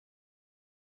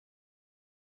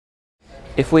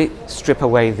If we strip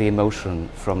away the emotion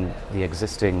from the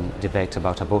existing debate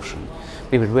about abortion,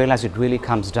 we would realize it really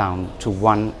comes down to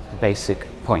one basic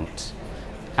point,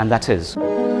 and that is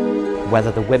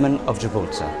whether the women of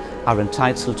Gibraltar are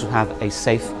entitled to have a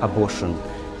safe abortion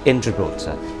in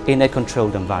Gibraltar, in a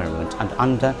controlled environment and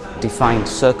under defined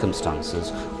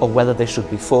circumstances, or whether they should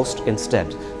be forced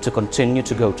instead to continue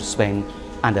to go to Spain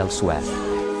and elsewhere.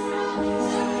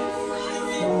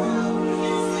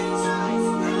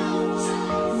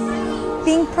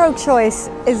 Being pro-choice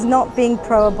is not being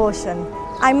pro-abortion.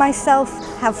 I myself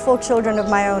have 4 children of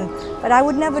my own, but I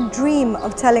would never dream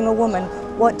of telling a woman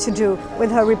what to do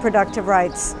with her reproductive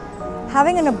rights.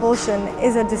 Having an abortion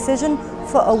is a decision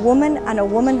for a woman and a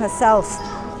woman herself,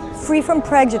 free from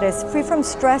prejudice, free from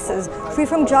stresses, free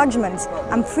from judgments,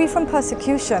 and free from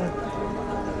persecution.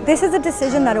 This is a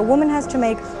decision that a woman has to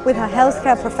make with her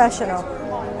healthcare professional.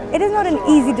 It is not an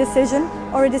easy decision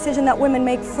or a decision that women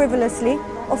make frivolously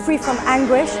or free from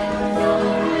anguish.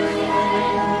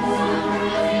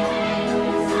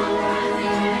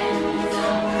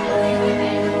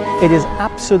 It is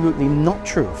absolutely not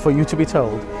true for you to be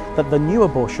told that the new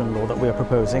abortion law that we are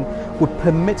proposing would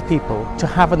permit people to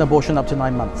have an abortion up to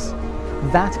 9 months.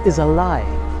 That is a lie.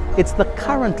 It's the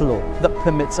current law that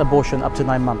permits abortion up to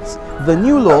 9 months. The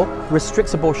new law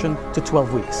restricts abortion to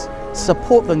 12 weeks.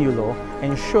 Support the new law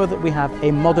and ensure that we have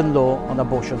a modern law on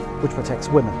abortion which protects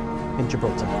women in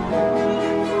Gibraltar.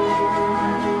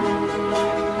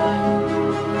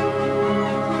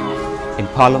 In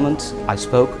Parliament, I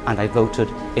spoke and I voted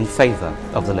in favour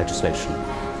of the legislation.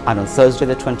 And on Thursday,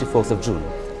 the 24th of June,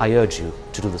 I urge you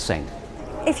to do the same.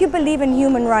 If you believe in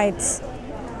human rights,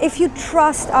 if you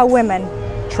trust our women,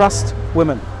 trust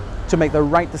women to make the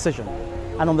right decision.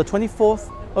 And on the 24th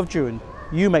of June,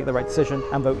 you make the right decision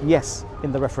and vote yes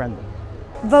in the referendum.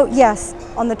 Vote yes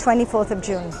on the 24th of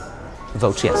June.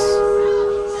 Vote yes.